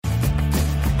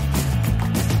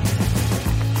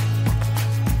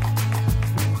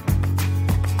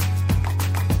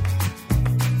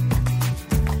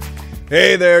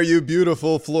Hey there, you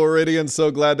beautiful Floridians.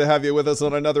 So glad to have you with us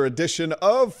on another edition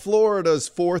of Florida's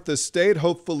Fourth Estate.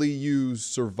 Hopefully you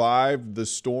survived the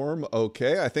storm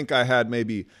okay. I think I had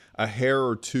maybe a hair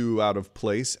or two out of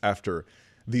place after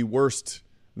the worst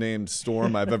named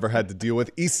storm I've ever had to deal with.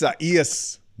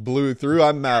 Isaias blew through.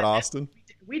 I'm Matt Austin.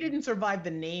 We didn't survive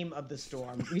the name of the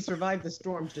storm. We survived the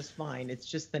storm just fine. It's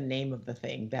just the name of the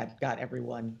thing that got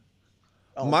everyone.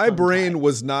 My brain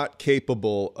was not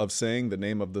capable of saying the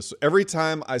name of this. Every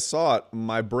time I saw it,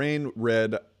 my brain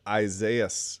read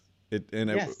Isaias. It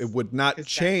would not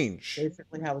change. That's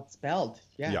basically how it's spelled.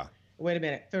 Yeah. Wait a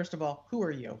minute. First of all, who are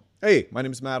you? Hey, my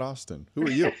name is Matt Austin. Who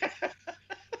are you?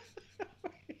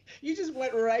 You just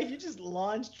went right. You just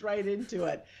launched right into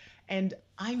it. And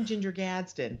I'm Ginger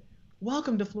Gadsden.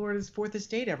 Welcome to Florida's Fourth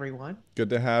Estate, everyone.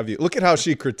 Good to have you. Look at how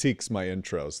she critiques my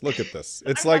intros. Look at this.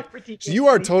 It's like you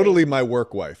are totally my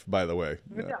work wife, by the way.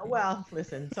 Yeah. Well,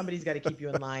 listen, somebody's got to keep you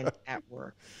in line at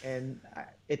work, and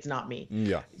it's not me.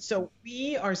 Yeah. So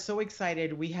we are so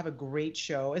excited. We have a great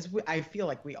show, I feel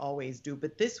like we always do,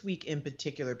 but this week in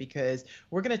particular, because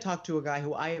we're going to talk to a guy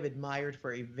who I have admired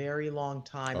for a very long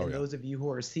time. Those of you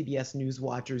who are CBS News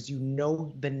watchers, you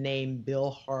know the name Bill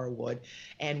Harwood.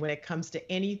 And when it comes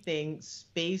to anything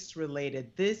space related,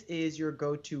 this is your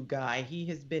go-to guy. He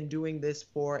has been doing this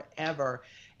forever,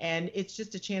 and it's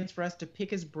just a chance for us to pick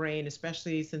his brain,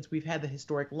 especially since we've had the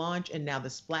historic launch and now the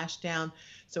splashdown.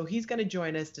 So he's going to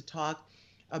join us to talk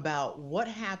about what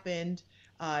happened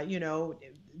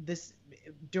this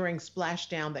during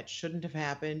splashdown that shouldn't have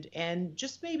happened, and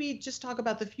maybe talk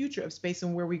about the future of space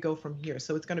and where we go from here.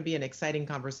 So it's going to be an exciting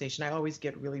conversation. I always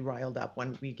get really riled up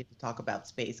when we get to talk about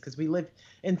space because we live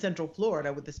in Central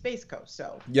Florida with the Space Coast.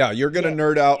 So yeah, you're going to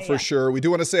nerd out for sure. We do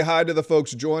want to say hi to the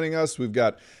folks joining us. We've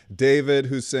got David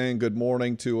who's saying good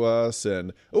morning to us,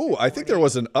 and I think there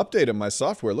was an update in my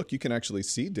software. Look, you can actually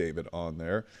see David on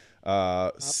there.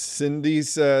 Cindy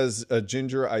says,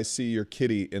 Ginger, I see your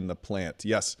kitty in the plant.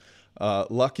 Yes.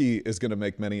 Lucky is going to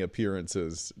make many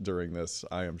appearances during this.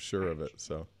 I am sure of it.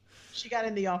 So she got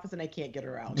in the office and I can't get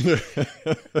her out.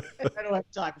 I don't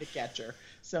have time to catch her.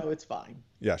 So it's fine.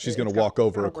 Yeah, she's going to walk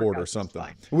over a cord or something.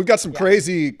 We've got some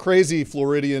crazy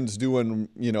Floridians doing,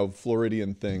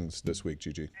 Floridian things this week,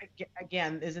 Gigi.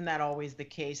 Again, isn't that always the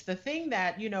case? The thing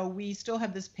that, we still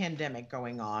have this pandemic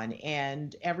going on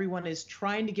and everyone is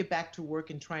trying to get back to work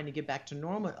and trying to get back to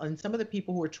normal. And some of the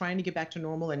people who are trying to get back to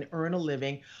normal and earn a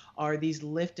living are these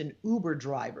Lyft and Uber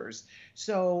drivers.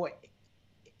 So,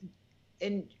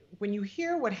 and when you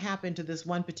hear what happened to this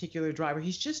one particular driver,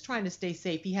 he's just trying to stay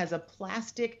safe. He has a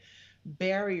plastic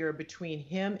barrier between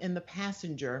him and the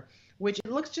passenger, which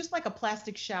it looks just like a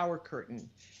plastic shower curtain.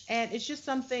 And it's just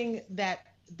something that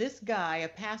this guy, a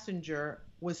passenger,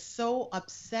 was so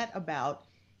upset about.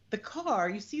 The car,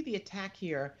 you see the attack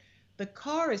here, the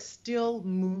car is still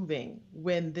moving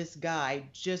when this guy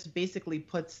just basically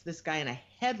puts this guy in a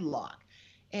headlock.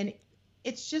 And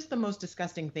it's just the most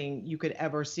disgusting thing you could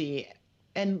ever see.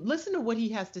 And listen to what he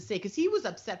has to say, because he was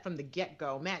upset from the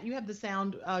get-go. Matt, you have the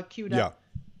sound queued up? Yeah.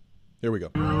 Here we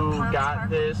go. You got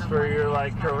this for your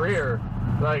career,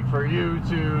 for you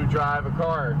to drive a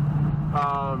car.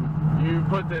 You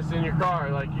put this in your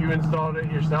car, you installed it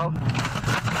yourself.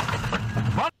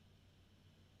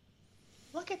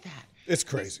 Look at that. It's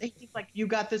crazy. He's like, you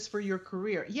got this for your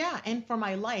career. Yeah, and for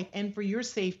my life and for your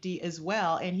safety as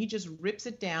well. And he just rips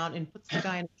it down and puts the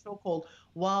guy in a chokehold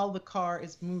while the car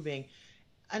is moving.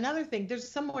 Another thing, there's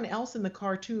someone else in the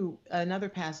car too, another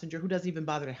passenger who doesn't even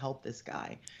bother to help this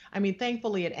guy. I mean,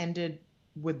 thankfully it ended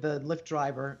with the Lyft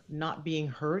driver not being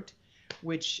hurt,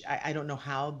 which I don't know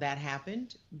how that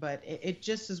happened, but it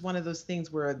just is one of those things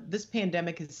where this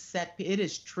pandemic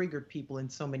has triggered people in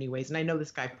so many ways. And I know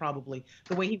this guy probably,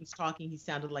 the way he was talking, he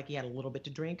sounded like he had a little bit to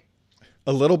drink.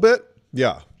 A little bit?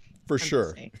 Yeah. For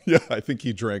sure. Yeah, I think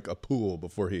he drank a pool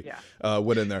before he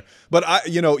went in there. But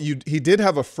he did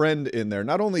have a friend in there.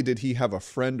 Not only did he have a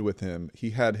friend with him, he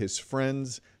had his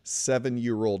friend's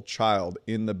 7-year-old child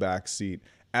in the back seat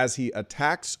as he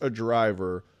attacks a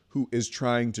driver who is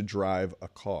trying to drive a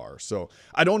car. So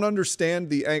I don't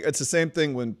understand it's the same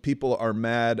thing when people are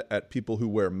mad at people who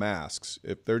wear masks.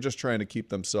 If they're just trying to keep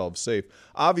themselves safe.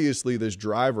 Obviously, this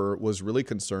driver was really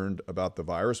concerned about the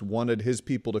virus, wanted his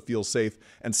people to feel safe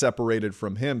and separated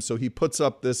from him. So he puts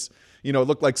up this, it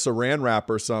looked like saran wrap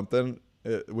or something,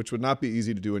 which would not be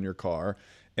easy to do in your car.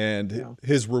 And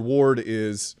his reward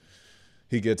is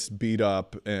he gets beat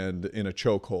up and in a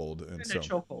chokehold. In a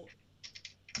chokehold.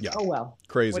 Yeah. Oh, well.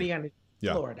 Crazy. What are you going to do?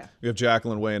 Yeah. Florida. We have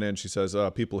Jacqueline weighing in. She says,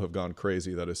 people have gone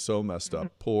crazy. That is so messed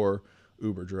up. Poor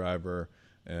Uber driver.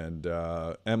 And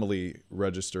Emily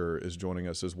Register is joining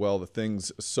us as well. The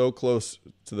thing's so close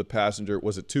to the passenger.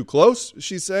 Was it too close,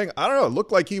 she's saying? I don't know. It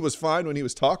looked like he was fine when he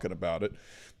was talking about it.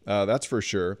 That's for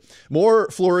sure. More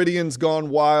Floridians gone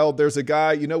wild. There's a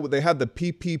guy, they had the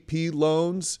PPP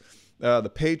loans,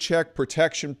 the Paycheck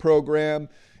Protection Program.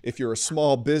 If you're a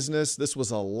small business, this was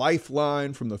a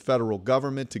lifeline from the federal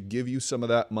government to give you some of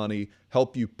that money,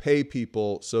 help you pay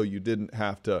people so you didn't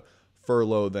have to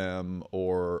furlough them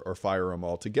or fire them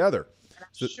altogether.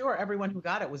 I'm sure everyone who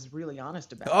got it was really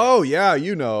honest about it. Oh, yeah.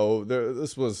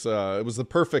 This was it was the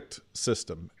perfect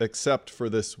system, except for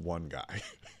this one guy.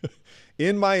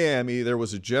 In Miami, there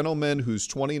was a gentleman who's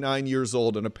 29 years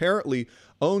old and apparently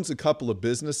owns a couple of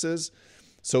businesses.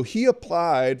 So he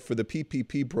applied for the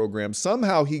PPP program.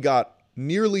 Somehow he got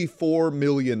nearly $4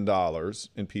 million in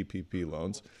PPP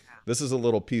loans. This is a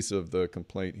little piece of the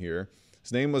complaint here.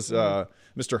 His name was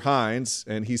Mr. Hines,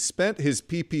 and he spent his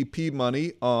PPP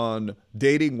money on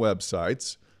dating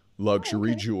websites,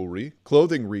 luxury jewelry,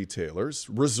 clothing retailers,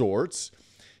 resorts.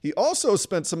 He also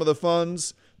spent some of the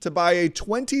funds to buy a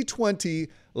 2020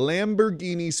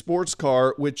 Lamborghini sports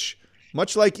car, which,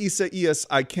 much like Isaias,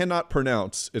 I cannot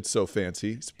pronounce. It's so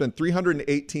fancy. He spent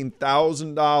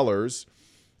 $318,000.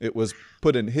 It was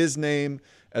put in his name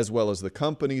as well as the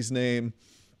company's name.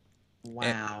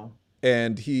 Wow.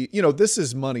 And he, this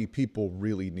is money people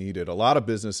really needed. A lot of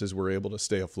businesses were able to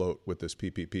stay afloat with this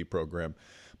PPP program.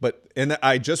 And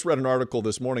I just read an article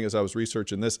this morning as I was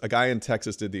researching this. A guy in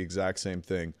Texas did the exact same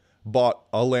thing, bought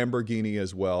a Lamborghini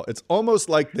as well. It's almost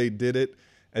like they did it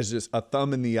as just a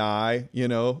thumb in the eye,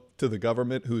 to the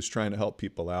government who's trying to help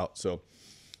people out. So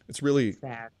it's really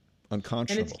sad.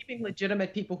 Unconscionable. And it's keeping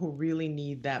legitimate people who really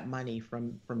need that money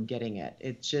from getting it.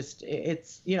 It's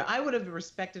I would have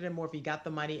respected him more if he got the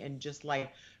money and just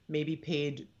like maybe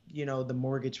paid, the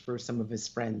mortgage for some of his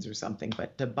friends or something.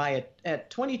 But to buy it at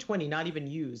 2020, not even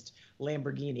used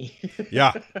Lamborghini.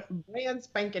 Yeah. Brand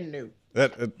spanking new.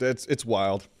 It's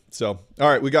wild. So, all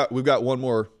right, we've got one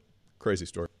more crazy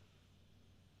story.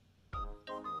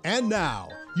 And now,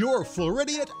 your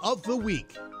Floridian of the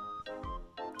Week.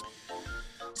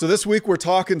 So this week we're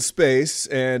talking space,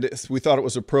 and we thought it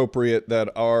was appropriate that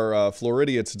our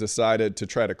Floridians decided to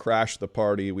try to crash the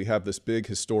party. We have this big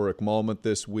historic moment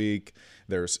this week.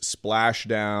 There's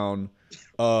splashdown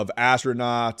of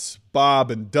astronauts, Bob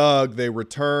and Doug. They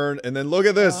return, and then look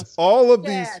at this: all of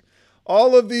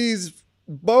these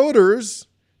boaters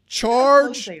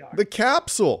charge the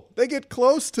capsule. They get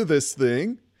close to this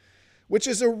thing, which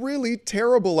is a really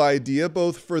terrible idea,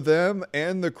 both for them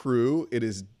and the crew. It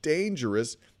is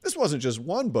dangerous. This wasn't just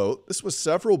one boat. This was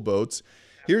several boats.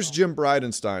 Here's Jim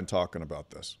Bridenstine talking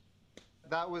about this.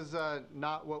 That was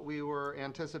not what we were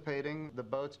anticipating. The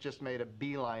boats just made a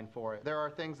beeline for it. There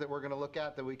are things that we're going to look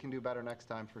at that we can do better next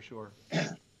time for sure.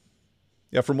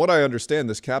 Yeah, from what I understand,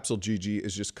 this capsule, Gigi,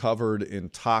 is just covered in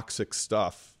toxic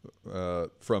stuff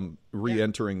from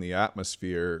re-entering the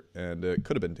atmosphere, and it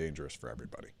could have been dangerous for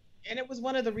everybody. And it was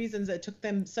one of the reasons that it took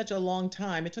them such a long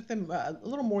time. It took them a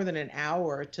little more than an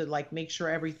hour to make sure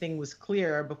everything was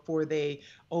clear before they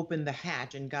opened the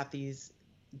hatch and got these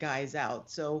guys out.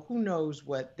 So who knows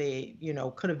what they,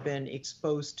 could have been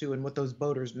exposed to and what those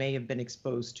boaters may have been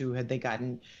exposed to had they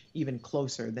gotten even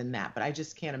closer than that. But I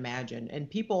just can't imagine. And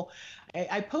people,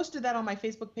 I posted that on my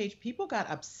Facebook page. People got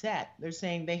upset. They're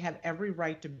saying they have every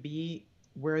right to be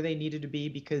where they needed to be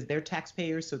because they're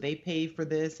taxpayers, so they pay for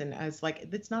this. And I was like,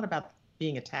 it's not about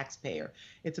being a taxpayer.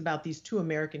 It's about these two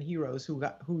American heroes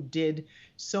who did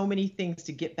so many things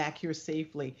to get back here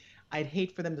safely. I'd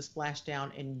hate for them to splash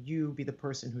down and you be the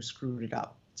person who screwed it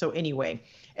up. So anyway,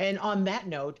 and on that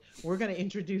note, we're going to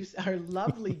introduce our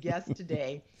lovely guest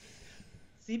today,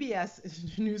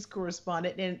 CBS news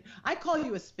correspondent, and I call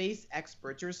you a space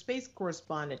expert. You're a space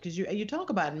correspondent because you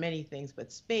talk about many things,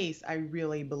 but space, I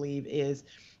really believe, is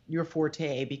your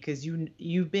forte because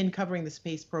you've been covering the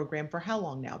space program for how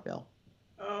long now, Bill?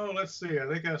 Oh, let's see.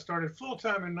 I think I started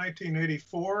full-time in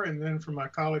 1984, and then for my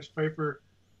college paper,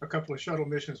 a couple of shuttle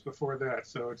missions before that.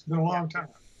 So it's been a long time.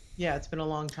 Yeah, it's been a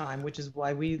long time, which is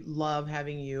why we love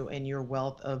having you and your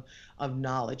wealth of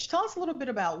knowledge. Tell us a little bit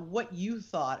about what you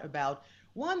thought about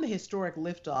the historic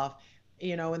liftoff,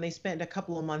 and they spent a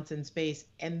couple of months in space,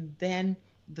 and then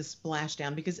the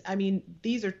splashdown, because,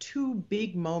 these are two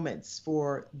big moments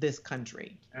for this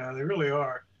country. Yeah, they really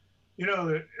are.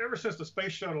 Ever since the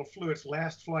space shuttle flew its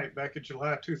last flight back in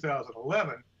July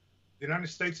 2011, the United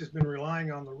States has been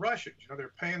relying on the Russians.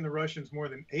 They're paying the Russians more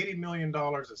than $80 million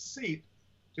a seat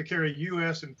to carry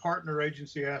U.S. and partner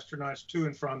agency astronauts to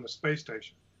and from the space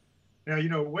station.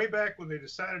 Now, way back when they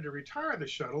decided to retire the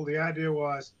shuttle, the idea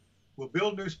was We'll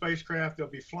build new spacecraft. They'll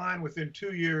be flying within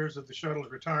 2 years of the shuttle's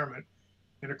retirement.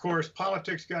 And of course,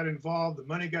 politics got involved. The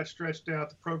money got stretched out.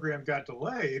 The program got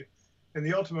delayed. And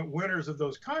the ultimate winners of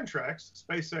those contracts,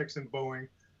 SpaceX and Boeing,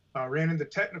 ran into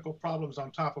technical problems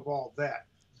on top of all of that.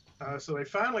 So they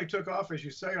finally took off, as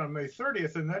you say, on May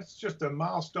 30th. And that's just a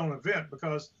milestone event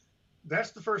because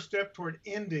that's the first step toward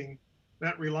ending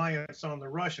that reliance on the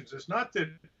Russians. It's not that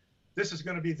this is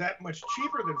going to be that much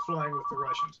cheaper than flying with the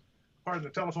Russians. Pardon the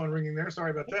telephone ringing there.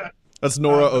 Sorry about that. That's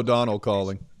Nora O'Donnell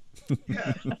calling.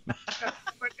 Yeah.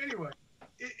 But anyway,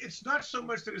 it's not so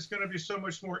much that it's going to be so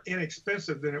much more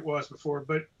inexpensive than it was before,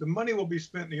 but the money will be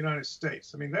spent in the United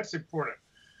States. I mean, that's important.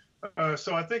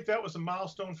 So I think that was a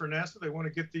milestone for NASA. They want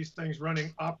to get these things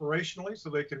running operationally so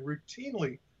they can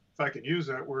routinely, if I can use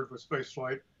that word with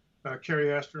spaceflight, carry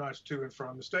astronauts to and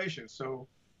from the station. So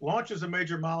launch is a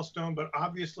major milestone, but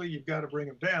obviously you've got to bring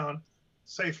them down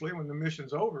safely when the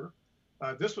mission's over.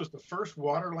 This was the first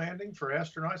water landing for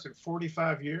astronauts in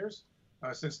 45 years,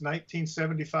 since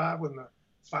 1975 when the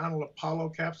final Apollo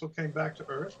capsule came back to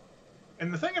Earth.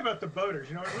 And the thing about the boaters,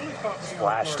 you know, it really caught me off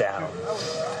guard,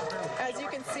 too. As you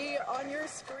can see on your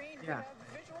screen, you have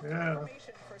visual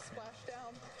confirmation for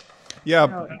splashdown.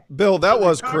 Yeah, Bill, that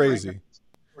was crazy.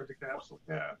 The capsule.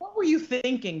 Yeah. What were you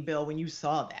thinking, Bill, when you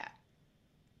saw that?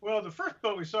 Well, the first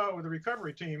boat we saw with the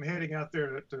recovery team heading out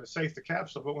there to safe the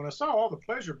capsule, but when I saw all the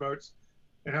pleasure boats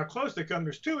and how close they come,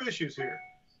 there's two issues here.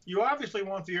 You obviously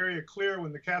want the area clear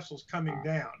when the capsule's coming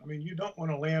down. I mean, you don't want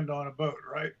to land on a boat,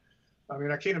 right? I mean,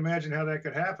 I can't imagine how that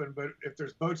could happen, but if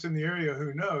there's boats in the area,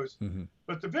 who knows? Mm-hmm.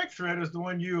 But the big threat is the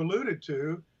one you alluded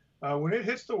to. When it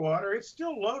hits the water, it's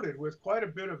still loaded with quite a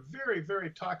bit of very, very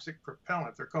toxic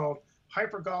propellant. They're called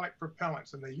hypergolic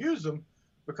propellants, and they use them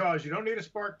because you don't need a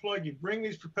spark plug. You bring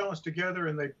these propellants together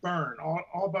and they burn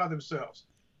all by themselves.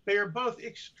 They are both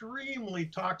extremely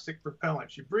toxic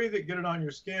propellants. You breathe it, get it on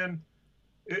your skin.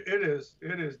 It is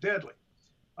deadly.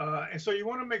 And so you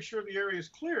want to make sure the area is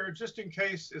clear just in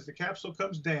case as the capsule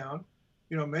comes down,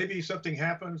 you know, maybe something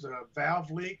happens, a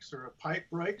valve leaks or a pipe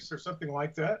breaks or something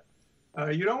like that.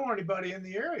 You don't want anybody in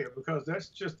the area because that's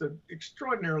just an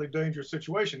extraordinarily dangerous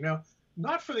situation. Now,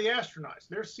 not for the astronauts.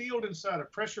 They're sealed inside a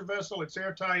pressure vessel. It's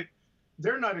airtight.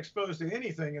 They're not exposed to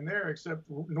anything in there except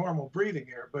normal breathing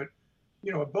air. But,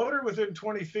 you know, a boater within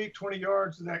 20 feet, 20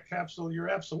 yards of that capsule, you're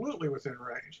absolutely within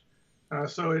range.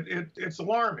 So it's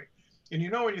alarming. And, you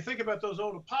know, when you think about those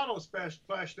old Apollo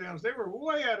splashdowns, they were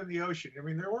way out in the ocean. I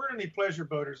mean, there weren't any pleasure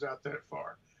boaters out that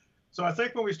far. So I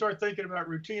think when we start thinking about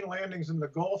routine landings in the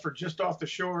Gulf or just off the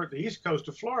shore at the east coast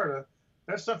of Florida,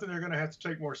 that's something they're going to have to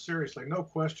take more seriously, no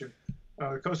question.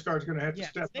 The Coast Guard's going to have to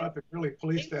step up and really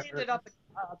police that. They ended up in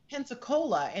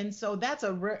Pensacola, and so that's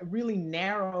a really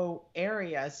narrow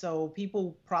area. So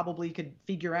people probably could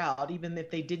figure out, even if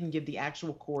they didn't give the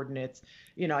actual coordinates.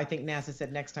 You know, I think NASA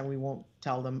said next time we won't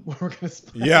tell them we're going to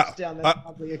splash down. That's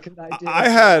probably a good idea. I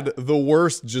had the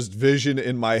worst just vision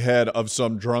in my head of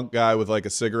some drunk guy with like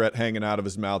a cigarette hanging out of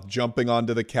his mouth, jumping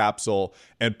onto the capsule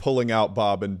and pulling out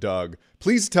Bob and Doug.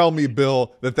 Please tell me,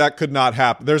 Bill, that could not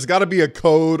happen. There's got to be a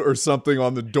code or something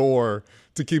on the door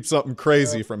to keep something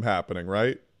crazy from happening,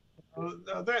 right?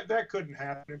 That couldn't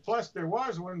happen. And plus, there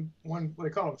was one they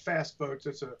call them fast boats.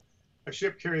 It's a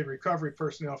ship carrying recovery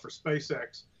personnel for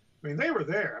SpaceX. I mean, they were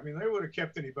there. I mean, they would have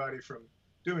kept anybody from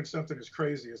doing something as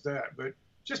crazy as that. But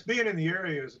just being in the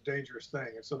area is a dangerous thing.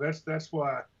 And so that's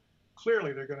why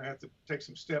clearly they're going to have to take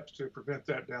some steps to prevent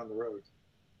that down the road.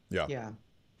 Yeah. Yeah.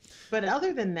 But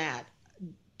other than that,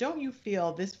 don't you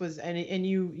feel this was, and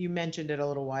you mentioned it a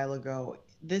little while ago,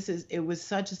 it was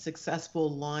such a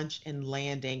successful launch and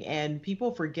landing, and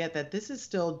people forget that this is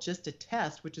still just a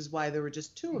test, which is why there were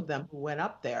just two of them who went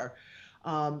up there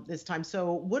this time.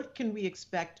 So what can we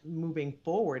expect moving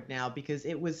forward now? Because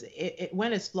it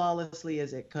went as flawlessly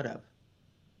as it could have.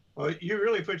 Well, you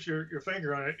really put your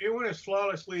finger on it. It went as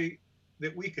flawlessly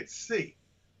that we could see.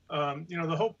 You know,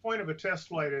 the whole point of a test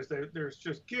flight is there's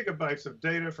just gigabytes of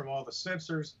data from all the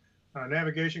sensors,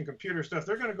 navigation, computer stuff.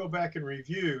 They're going to go back and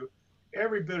review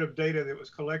every bit of data that was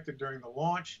collected during the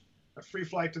launch, a free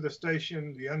flight to the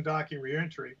station, the undocking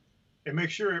reentry, and make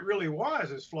sure it really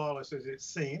was as flawless as it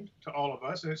seemed to all of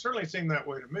us. And it certainly seemed that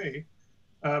way to me,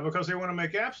 because they want to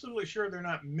make absolutely sure they're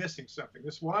not missing something.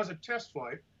 This was a test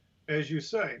flight, as you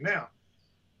say. Now,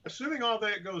 assuming all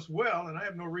that goes well, and I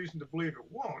have no reason to believe it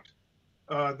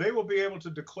won't, they will be able to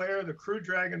declare the Crew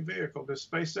Dragon vehicle, this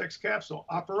SpaceX capsule,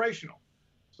 operational.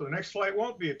 So the next flight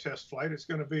won't be a test flight. It's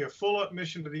going to be a full-up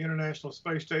mission to the International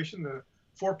Space Station. The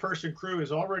 4-person crew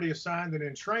is already assigned and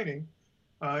in training.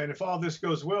 And if all this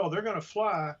goes well, they're going to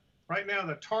fly Right now,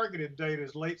 the targeted date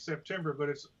is late September, but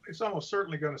it's almost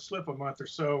certainly going to slip a month or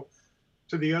so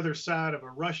to the other side of a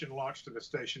Russian launch to the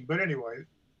station. But anyway,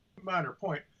 minor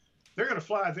point, they're going to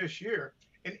fly this year.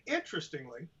 And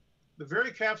interestingly, the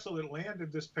very capsule that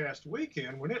landed this past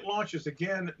weekend, when it launches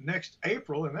again next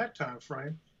April in that time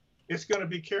frame, it's going to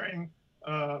be carrying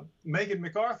Megan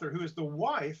MacArthur, who is the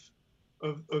wife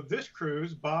of this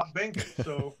crew's Bob Behnken.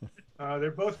 So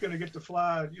they're both going to get to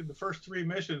fly the first 3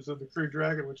 missions of the Crew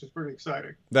Dragon, which is pretty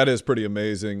exciting. That is pretty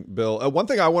amazing, Bill. One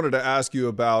thing I wanted to ask you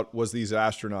about was these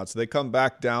astronauts. They come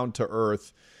back down to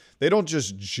Earth. They don't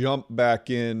just jump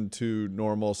back into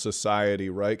normal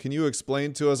society, right? Can you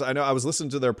explain to us? I know I was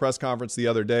listening to their press conference the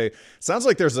other day. Sounds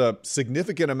like there's a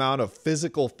significant amount of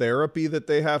physical therapy that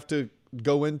they have to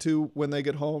go into when they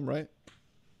get home, right?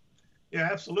 Yeah,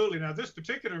 absolutely. Now, this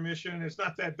particular mission is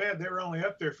not that bad. They were only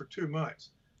up there for 2 months.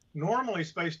 Normally,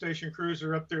 space station crews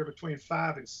are up there between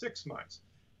 5 and 6 months.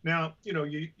 Now,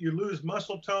 you lose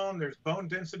muscle tone. There's bone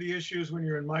density issues when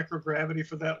you're in microgravity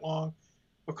for that long.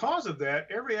 Because of that,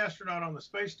 every astronaut on the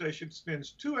space station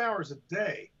spends 2 hours a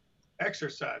day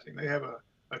exercising. They have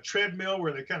a treadmill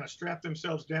where they kind of strap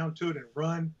themselves down to it and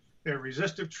run. They have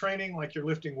resistive training like you're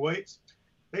lifting weights.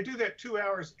 They do that 2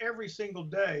 hours every single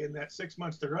day in that 6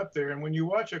 months they're up there. And when you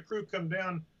watch a crew come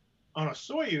down on a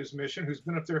Soyuz mission who's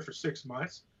been up there for 6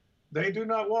 months, they do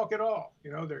not walk at all.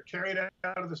 They're carried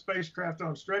out of the spacecraft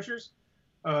on stretchers.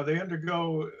 They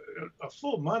undergo a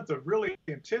full month of really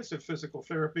intensive physical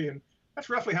therapy, and that's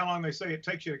roughly how long they say it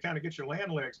takes you to kind of get your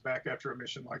land legs back after a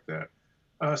mission like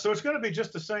that. So it's going to be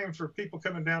just the same for people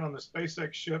coming down on the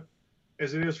SpaceX ship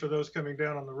as it is for those coming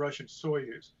down on the Russian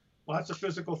Soyuz. Lots of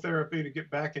physical therapy to get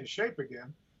back in shape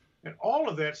again. And all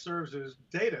of that serves as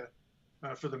data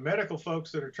for the medical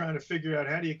folks that are trying to figure out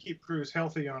how do you keep crews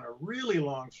healthy on a really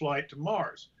long flight to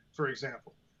Mars, for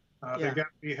example. They've got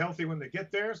to be healthy when they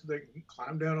get there so they can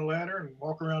climb down a ladder and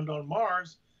walk around on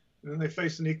Mars. And then they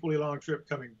face an equally long trip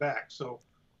coming back. So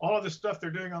all of the stuff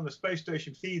they're doing on the space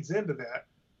station feeds into that,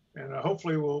 and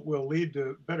hopefully will lead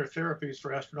to better therapies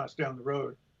for astronauts down the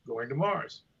road going to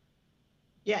Mars.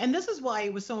 Yeah, and this is why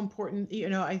it was so important,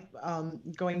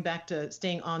 going back to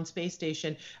staying on space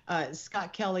station,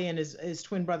 Scott Kelly and his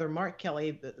twin brother, Mark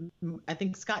Kelly, I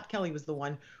think Scott Kelly was the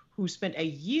one who spent a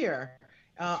year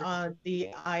on the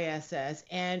ISS,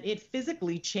 and it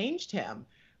physically changed him.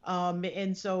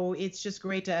 And so it's just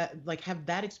great to have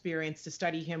that experience to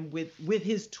study him with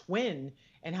his twin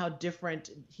and how different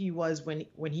he was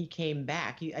when he came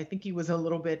back. I think he was a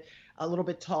little bit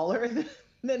taller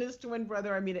than his twin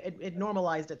brother. I mean, it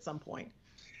normalized at some point.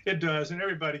 It does, and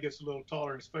everybody gets a little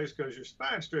taller in space because your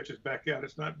spine stretches back out.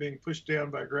 It's not being pushed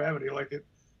down by gravity like it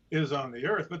is on the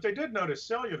Earth. But they did notice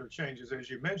cellular changes, as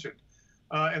you mentioned.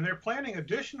 And they're planning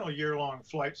additional year-long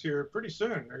flights here pretty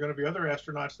soon. There are going to be other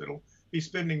astronauts that'll be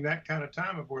spending that kind of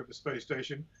time aboard the space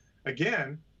station.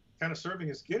 Again, kind of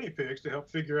serving as guinea pigs to help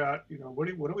figure out, what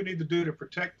do we need to do to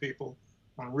protect people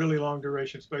on really long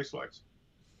duration space flights.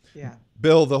 Yeah.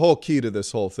 Bill, the whole key to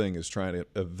this whole thing is trying to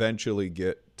eventually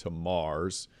get to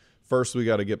Mars. First, we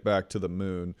got to get back to the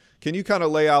moon. Can you kind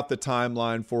of lay out the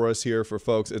timeline for us here for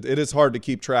folks? It is hard to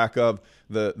keep track of.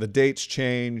 The dates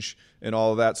change and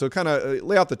all of that. So kind of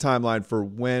lay out the timeline for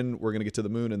when we're going to get to the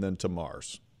moon and then to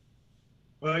Mars.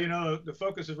 Well, the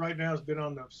focus is right now has been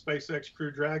on the SpaceX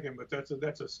Crew Dragon, but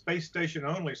that's a space station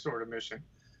only sort of mission.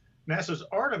 NASA's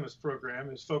Artemis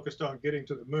program is focused on getting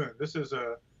to the moon. This is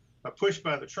a push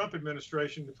by the Trump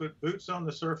administration to put boots on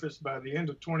the surface by the end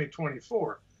of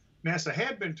 2024. NASA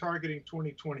had been targeting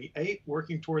 2028,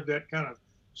 working toward that kind of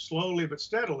slowly but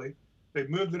steadily. They've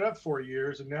moved it up 4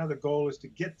 years, and now the goal is to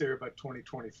get there by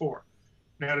 2024.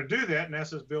 Now, to do that,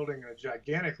 NASA's building a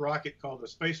gigantic rocket called the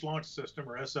Space Launch System,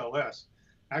 or SLS.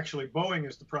 Actually, Boeing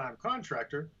is the prime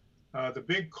contractor. The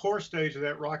big core stage of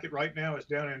that rocket right now is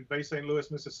down in Bay St. Louis,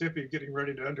 Mississippi, getting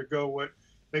ready to undergo what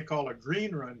they call a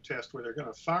green run test, where they're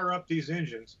going to fire up these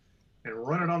engines and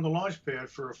run it on the launch pad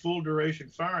for a full duration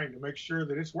firing to make sure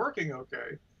that it's working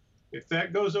okay. If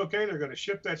that goes okay, they're going to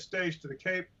ship that stage to the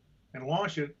Cape and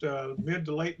launch it mid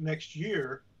to late next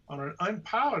year on an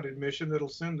unpiloted mission that'll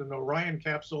send an Orion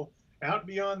capsule out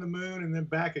beyond the moon and then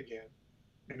back again.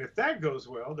 And if that goes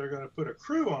well, they're going to put a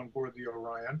crew on board the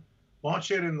Orion,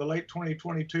 launch it in the late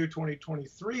 2022,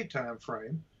 2023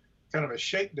 timeframe, kind of a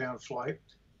shakedown flight.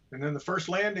 And then the first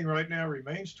landing right now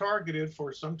remains targeted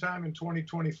for sometime in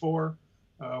 2024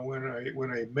 when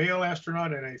a male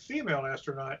astronaut and a female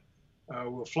astronaut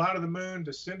will fly to the moon,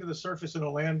 descend to the surface in a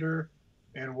lander,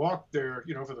 and walk there,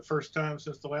 for the first time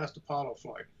since the last Apollo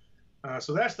flight.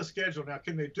 So that's the schedule. Now,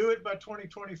 can they do it by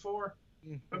 2024?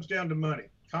 Comes down to money.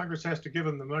 Congress has to give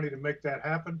them the money to make that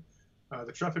happen.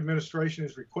 The Trump administration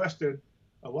has requested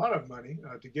a lot of money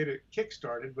to get it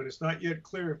kickstarted, but it's not yet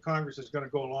clear if Congress is going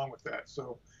to go along with that.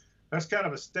 So that's kind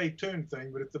of a stay tuned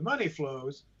thing. But if the money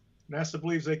flows, NASA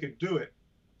believes they could do it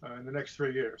in the next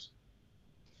 3 years.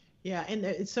 Yeah,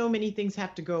 and so many things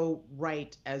have to go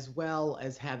right as well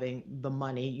as having the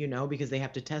money, you know, because they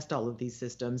have to test all of these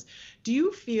systems. Do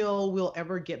you feel we'll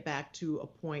ever get back to a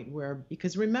point where,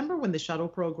 because remember when the shuttle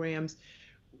programs,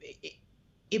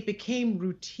 it became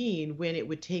routine when it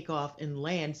would take off and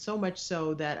land, so much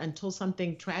so that until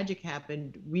something tragic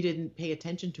happened, we didn't pay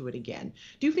attention to it again.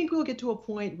 Do you think we'll get to a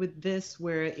point with this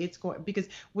where it's going, because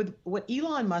with what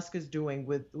Elon Musk is doing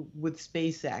with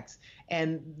SpaceX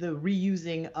and the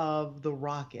reusing of the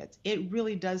rockets, it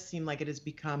really does seem like it has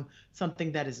become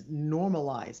something that is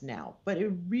normalized now, but it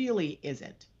really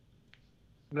isn't.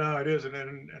 No, it isn't.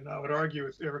 And I would argue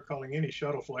it's ever calling any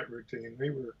shuttle flight routine.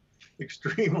 They were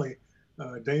extremely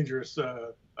dangerous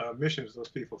missions those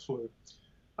people flew.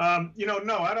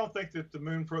 No, I don't think that the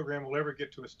moon program will ever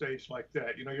get to a stage like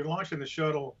that. You know, you're launching the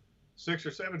shuttle 6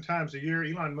 or 7 times a year.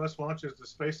 Elon Musk launches the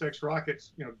SpaceX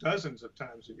rockets, dozens of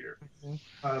times a year.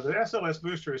 Mm-hmm. The SLS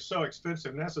booster is so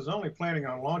expensive. NASA's only planning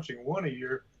on launching 1 a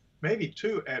year, maybe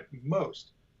 2 at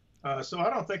most. So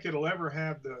I don't think it'll ever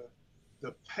have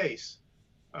the pace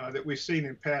that we've seen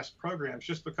in past programs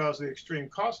just because of the extreme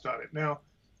cost of it. Now,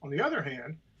 on the other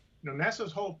hand,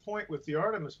 NASA's whole point with the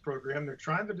Artemis program, they're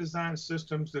trying to design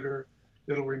systems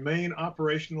that'll remain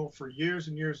operational for years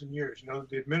and years and years.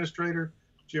 The administrator,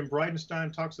 Jim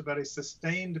Bridenstine, talks about a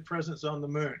sustained presence on the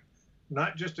moon,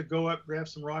 not just to go up, grab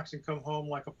some rocks, and come home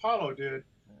like Apollo did,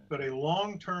 but a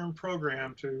long-term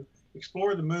program to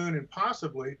explore the moon and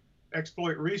possibly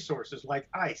exploit resources like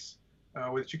ice,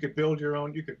 which you could build your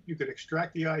own. You could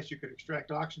extract the ice, you could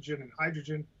extract oxygen and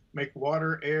hydrogen, make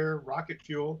water, air, rocket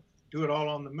fuel, do it all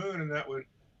on the moon, and that would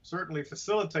certainly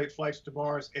facilitate flights to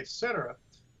Mars, etc.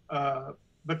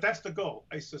 But that's the goal,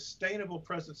 a sustainable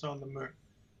presence on the moon.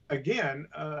 Again,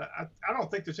 I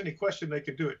don't think there's any question they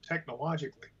could do it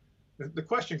technologically. The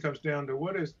question comes down to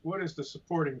what is the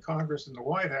support in Congress and the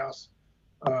White House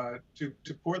to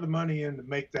pour the money in to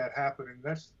make that happen, and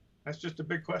that's just a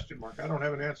big question mark. I don't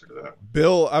have an answer to that.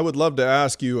 Bill, I would love to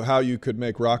ask you how you could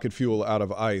make rocket fuel out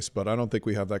of ice, but I don't think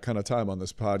we have that kind of time on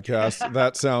this podcast.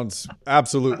 That sounds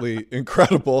absolutely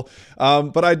incredible.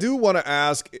 But I do want to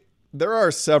ask, there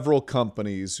are several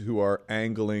companies who are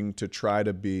angling to try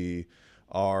to be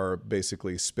our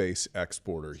basically space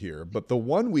exporter here. But the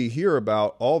one we hear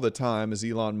about all the time is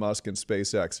Elon Musk and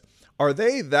SpaceX. Are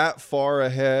they that far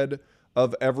ahead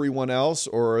of everyone else,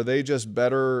 or are they just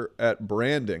better at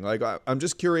branding? Like, I'm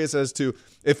just curious as to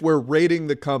if we're rating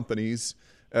the companies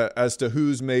as to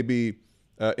who's maybe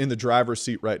in the driver's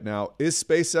seat right now. Is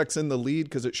SpaceX in the lead?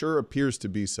 Because it sure appears to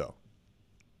be so.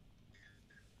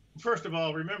 First of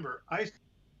all, remember, ice.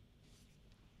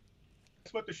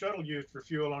 That's what the shuttle used for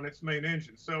fuel on its main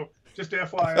engine. So just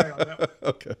FYI on that one.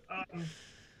 Okay.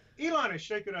 Elon has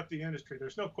shaken up the industry.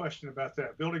 There's no question about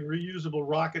that. Building reusable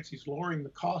rockets, he's lowering the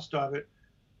cost of it.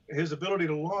 His ability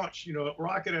to launch,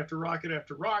 rocket after rocket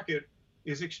after rocket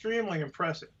is extremely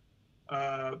impressive.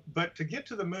 But to get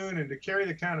to the moon and to carry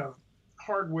the kind of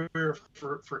hardware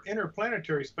for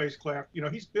interplanetary spacecraft,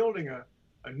 he's building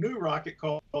a new rocket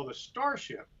called the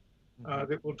Starship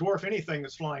that will dwarf anything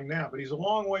that's flying now. But he's a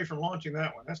long way from launching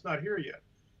that one. That's not here yet.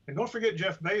 And don't forget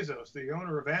Jeff Bezos, the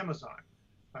owner of Amazon.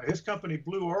 His company,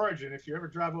 Blue Origin, if you ever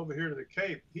drive over here to the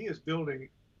Cape, he is building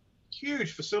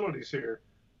huge facilities here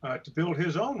to build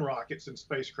his own rockets and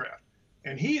spacecraft.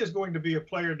 And he is going to be a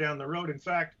player down the road. In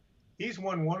fact, he's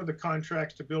won one of the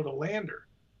contracts to build a lander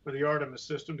for the Artemis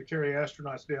system to carry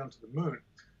astronauts down to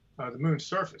the moon's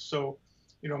surface. So,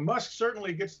 Musk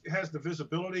certainly has the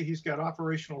visibility. He's got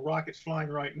operational rockets flying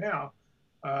right now,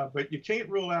 but you can't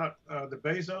rule out the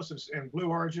Bezos and Blue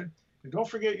Origin. And don't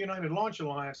forget United Launch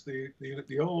Alliance,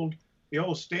 the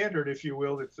old standard, if you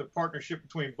will, that's a partnership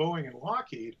between Boeing and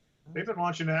Lockheed. They've been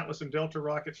launching Atlas and Delta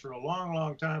rockets for a long,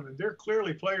 long time, and they're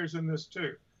clearly players in this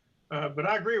too. But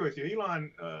I agree with you.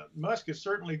 Elon Musk has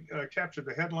certainly captured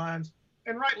the headlines,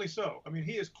 and rightly so. I mean,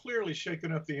 he has clearly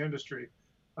shaken up the industry.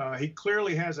 He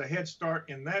clearly has a head start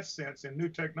in that sense in new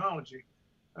technology.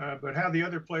 But how the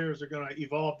other players are going to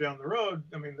evolve down the road,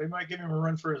 I mean, they might give him a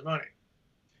run for his money.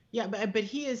 Yeah, but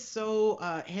he is so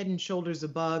head and shoulders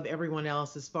above everyone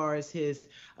else as far as his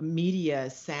media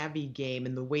savvy game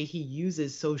and the way he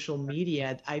uses social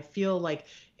media. I feel like,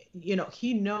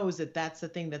 he knows that that's the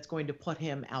thing that's going to put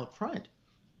him out front.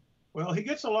 Well, he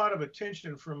gets a lot of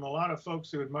attention from a lot of folks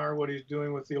who admire what he's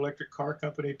doing with the electric car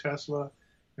company, Tesla,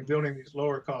 and building these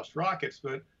lower cost rockets.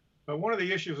 But one of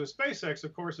the issues with SpaceX,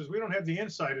 of course, is we don't have the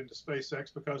insight into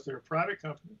SpaceX because they're a private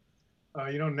company.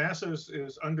 NASA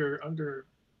is under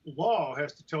law,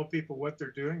 has to tell people what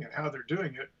they're doing and how they're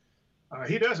doing it.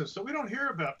 He doesn't. So we don't hear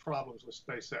about problems with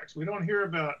SpaceX. We don't hear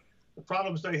about the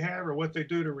problems they have or what they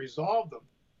do to resolve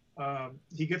them.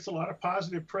 He gets a lot of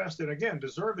positive press, and again,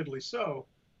 deservedly so.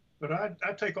 But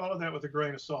I take all of that with a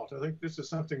grain of salt. I think this is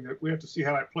something that we have to see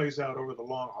how it plays out over the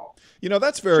long haul.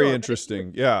 That's very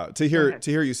interesting. Yeah, to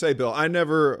hear you say, Bill. I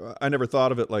never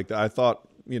thought of it like that. I thought,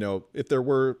 if there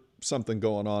were something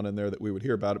going on in there that we would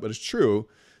hear about it. But it's true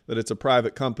that it's a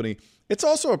private company. It's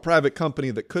also a private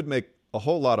company that could make a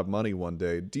whole lot of money one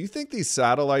day. Do you think these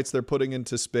satellites they're putting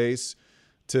into space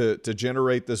to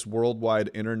generate this worldwide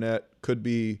internet could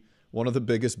be one of the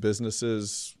biggest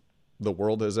businesses the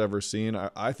world has ever seen?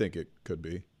 I think it could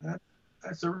be.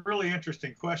 That's a really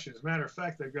interesting question. As a matter of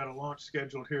fact, they've got a launch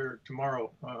scheduled here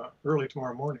tomorrow, early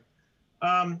tomorrow morning.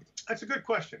 That's a good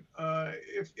question.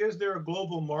 Is there a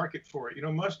global market for it?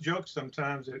 Musk jokes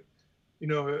sometimes that,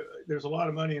 there's a lot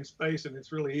of money in space and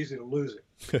it's really easy to lose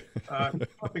it. He's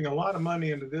pumping a lot of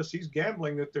money into this. He's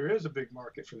gambling that there is a big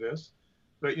market for this.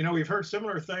 But, we've heard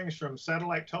similar things from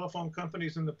satellite telephone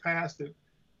companies in the past that,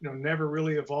 never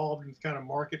really evolved in the kind of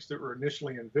markets that were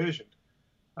initially envisioned.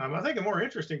 I think a more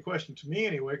interesting question to me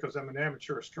anyway, because I'm an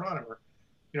amateur astronomer,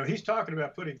 he's talking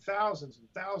about putting thousands and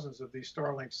thousands of these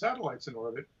Starlink satellites in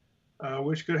orbit,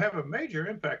 which could have a major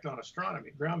impact on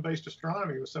astronomy, ground-based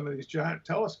astronomy with some of these giant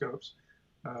telescopes.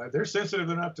 They're sensitive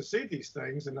enough to see these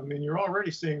things. And I mean, you're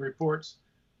already seeing reports,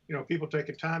 people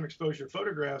taking time exposure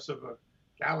photographs of a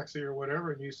galaxy or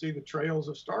whatever, and you see the trails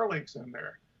of Starlinks in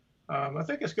there. I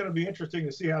think it's going to be interesting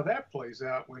to see how that plays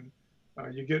out when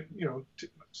you get,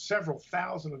 several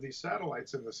thousand of these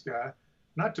satellites in the sky,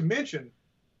 not to mention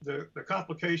the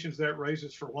complications that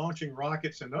raises for launching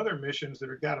rockets and other missions that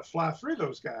are got to fly through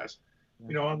those guys,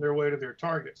 on their way to their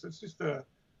targets. It's just a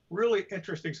really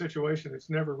interesting situation that's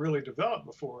never really developed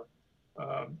before.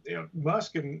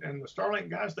 Musk and the Starlink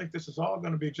guys think this is all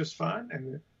going to be just fine,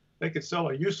 and they could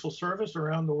sell a useful service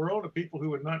around the world to people who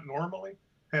would not normally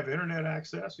have internet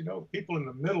access. People in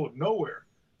the middle of nowhere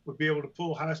would be able to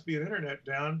pull high-speed internet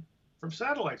down from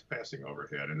satellites passing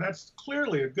overhead, and that's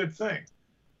clearly a good thing.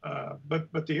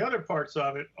 But the other parts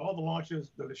of it, all the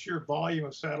launches, the sheer volume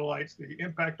of satellites, the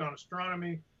impact on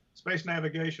astronomy, space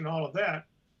navigation, all of that,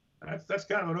 that's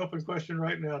kind of an open question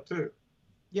right now too.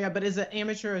 Yeah, but as an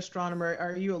amateur astronomer,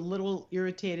 are you a little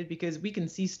irritated because we can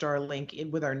see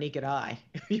Starlink with our naked eye?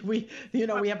 we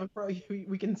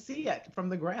can see it from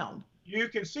the ground. You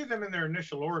can see them in their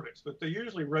initial orbits, but they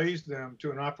usually raise them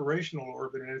to an operational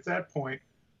orbit, and at that point,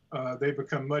 they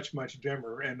become much, much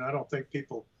dimmer. And I don't think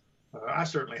people, I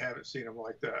certainly haven't seen them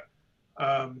like that.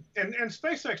 And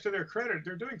SpaceX, to their credit,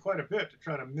 they're doing quite a bit to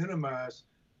try to minimize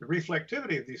the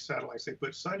reflectivity of these satellites. They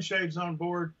put sunshades on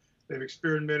board. They've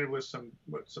experimented with some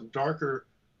darker,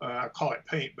 I call it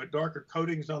paint, but darker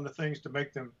coatings on the things to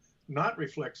make them not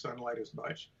reflect sunlight as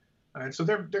much. And so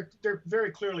they're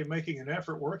very clearly making an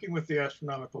effort working with the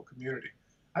astronomical community.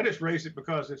 I just raised it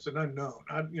because it's an unknown.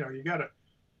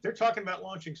 They're talking about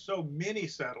launching so many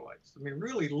satellites. I mean,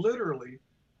 really, literally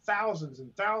thousands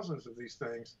and thousands of these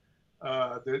things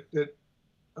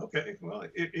okay, well,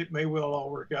 it may well all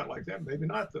work out like that. Maybe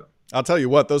not, though. I'll tell you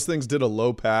what, those things did a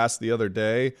low pass the other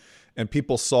day, and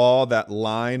people saw that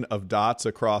line of dots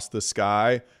across the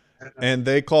sky, and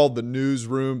they called the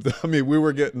newsroom. I mean, we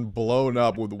were getting blown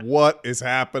up with what is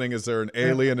happening. Is there an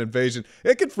alien invasion?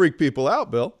 It could freak people out,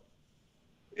 Bill.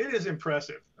 It is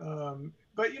impressive.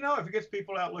 But, if it gets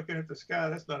people out looking at the sky,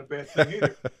 that's not a bad thing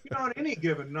either. On any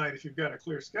given night, if you've got a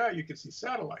clear sky, you can see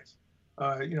satellites.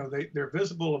 They're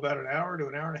visible about an hour to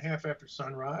an hour and a half after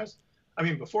sunrise. I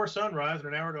mean, before sunrise, and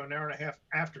an hour to an hour and a half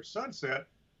after sunset,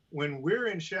 when we're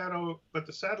in shadow, but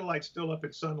the satellite's still up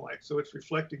in sunlight. So it's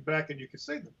reflecting back and you can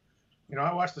see them.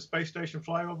 I watch the space station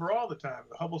fly over all the time.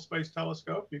 The Hubble Space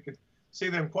Telescope, you can see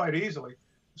them quite easily.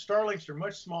 The Starlinks are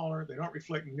much smaller. They don't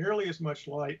reflect nearly as much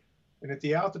light. And at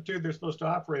the altitude they're supposed to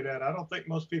operate at, I don't think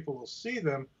most people will see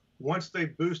them once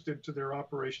they've boosted to their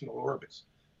operational orbits.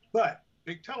 But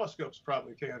big telescopes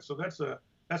probably can. So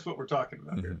that's what we're talking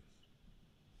about here.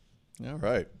 All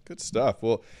right. Good stuff.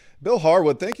 Well, Bill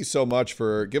Harwood, thank you so much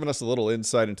for giving us a little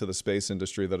insight into the space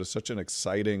industry that is such an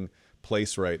exciting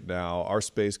place right now. Our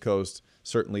Space Coast,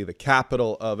 certainly the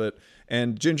capital of it.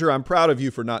 And Ginger, I'm proud of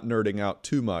you for not nerding out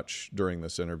too much during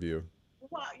this interview.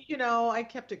 Well, I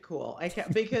kept it cool.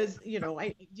 Because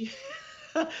I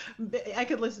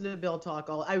could listen to Bill talk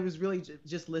I was really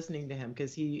just listening to him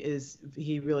because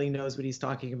he really knows what he's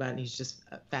talking about, and he's just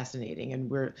fascinating. And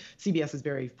CBS is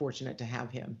very fortunate to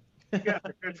have him. Yeah,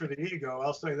 they're good for the ego.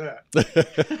 I'll say that.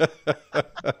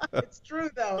 It's true,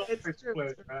 though. It's true.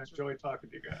 I enjoy talking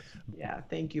to you guys. Yeah,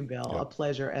 thank you, Bill. A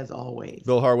pleasure as always.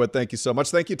 Bill Harwood, thank you so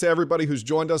much. Thank you to everybody who's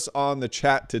joined us on the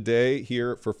chat today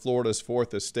here for Florida's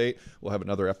Fourth Estate. We'll have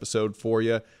another episode for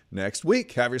you next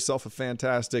week. Have yourself a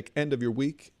fantastic end of your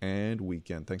week and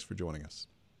weekend. Thanks for joining us.